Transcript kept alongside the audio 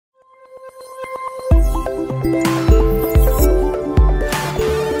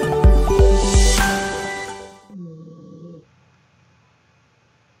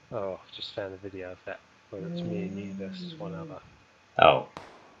just found a video of that where it's me and you versus one other. Oh.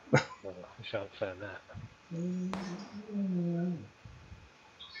 Oh, I wish I hadn't found that.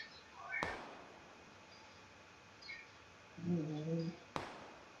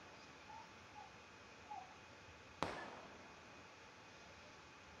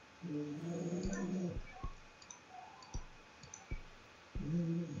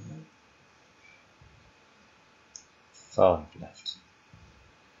 Five left.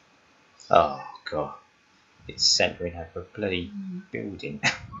 Oh god. It's centering over a bloody building.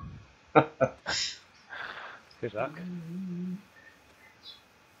 Good luck.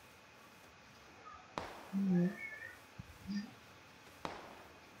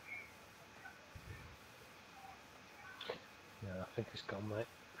 Yeah, I think it's gone, mate.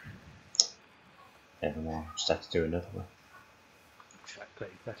 Never mind, just have to do another one. Exactly,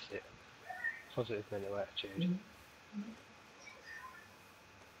 that's it. Positive mental attitude.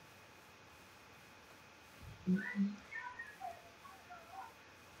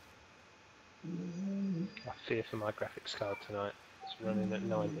 I fear for my graphics card tonight. It's running at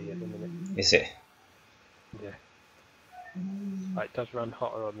 90 at the minute. Is it? Yeah. It does run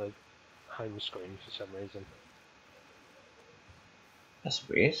hotter on the home screen for some reason. That's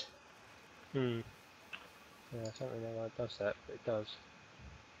weird. Yeah, I don't really know why it does that, but it does.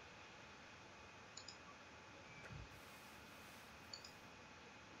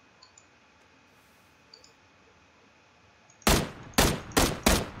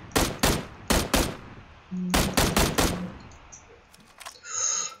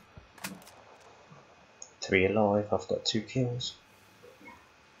 Three alive, I've got 2 kills.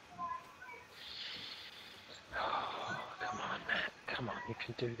 Oh, come on, Matt. Come on, you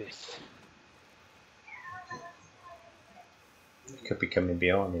can do this. He could be coming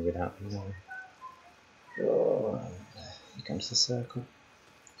behind me without me knowing. Oh, here comes the circle.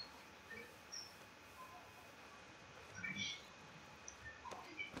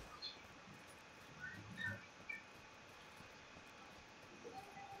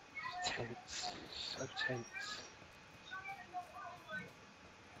 Tense. So tense.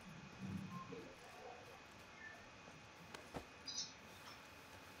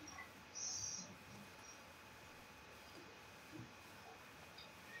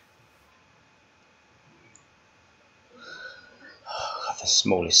 The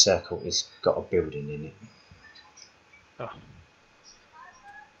smallest circle has got a building in it. Oh.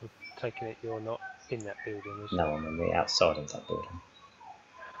 I'm taking it you're not in that building, is No, I'm on the outside of that building.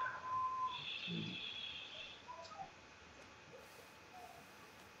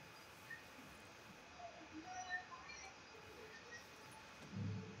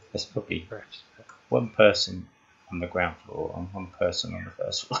 There's probably one person on the ground floor and one person on the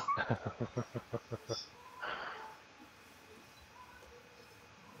first floor.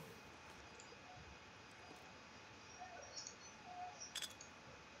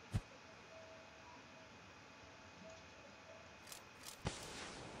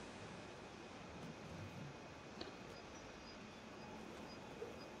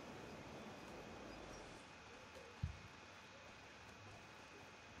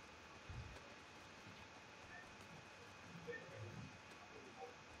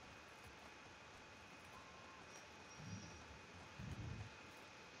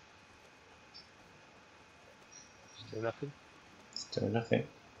 Still nothing? Still nothing.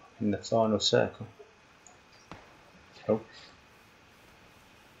 In the final circle. Oh.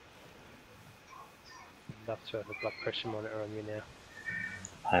 Love to have a blood pressure monitor on you now.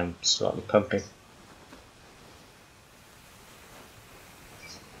 I'm slightly pumping.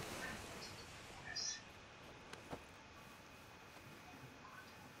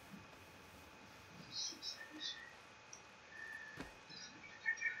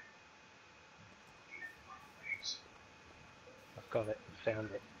 I've got it.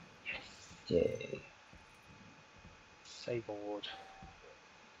 Found it. Yes. Yay. Save award.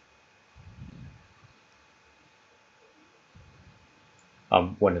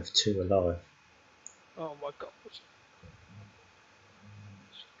 I'm one of 2 alive. Oh my god. Just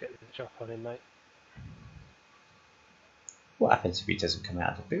get the drop on him, mate. What happens if he doesn't come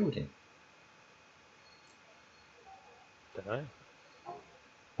out of the building? Don't know.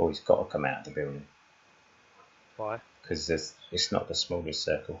 Well, he's got to come out of the building. Why? Because it's not the smallest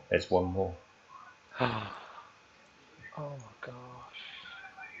circle. There's one more. Oh my gosh.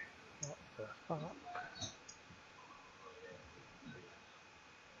 What the fuck?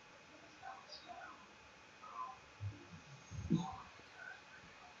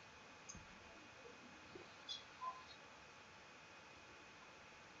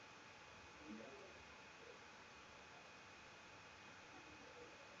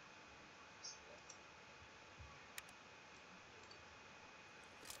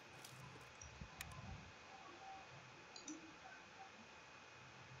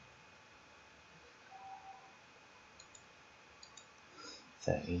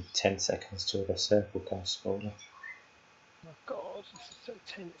 10 seconds till the circle goes smaller. Oh God, this is so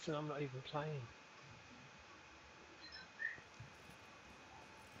tense and I'm not even playing.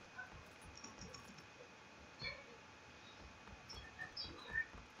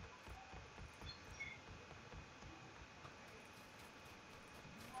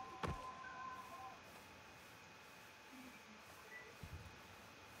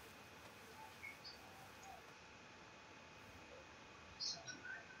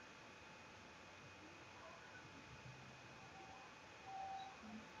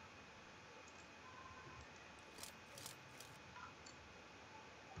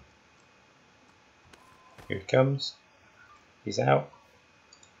 Here he comes. He's out.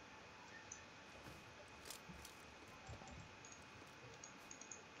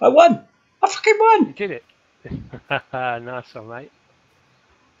 I won! I fucking won! You did it. Nice one, mate.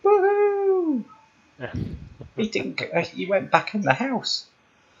 Woohoo! He didn't. He went back in the house.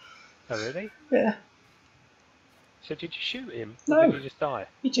 Oh really? Yeah. So did you shoot him? No. Or did he just die?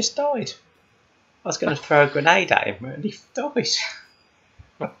 He just died. I was going to throw a grenade at him and he died.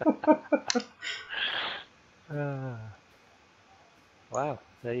 Wow,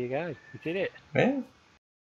 there you go. You did it. Yeah.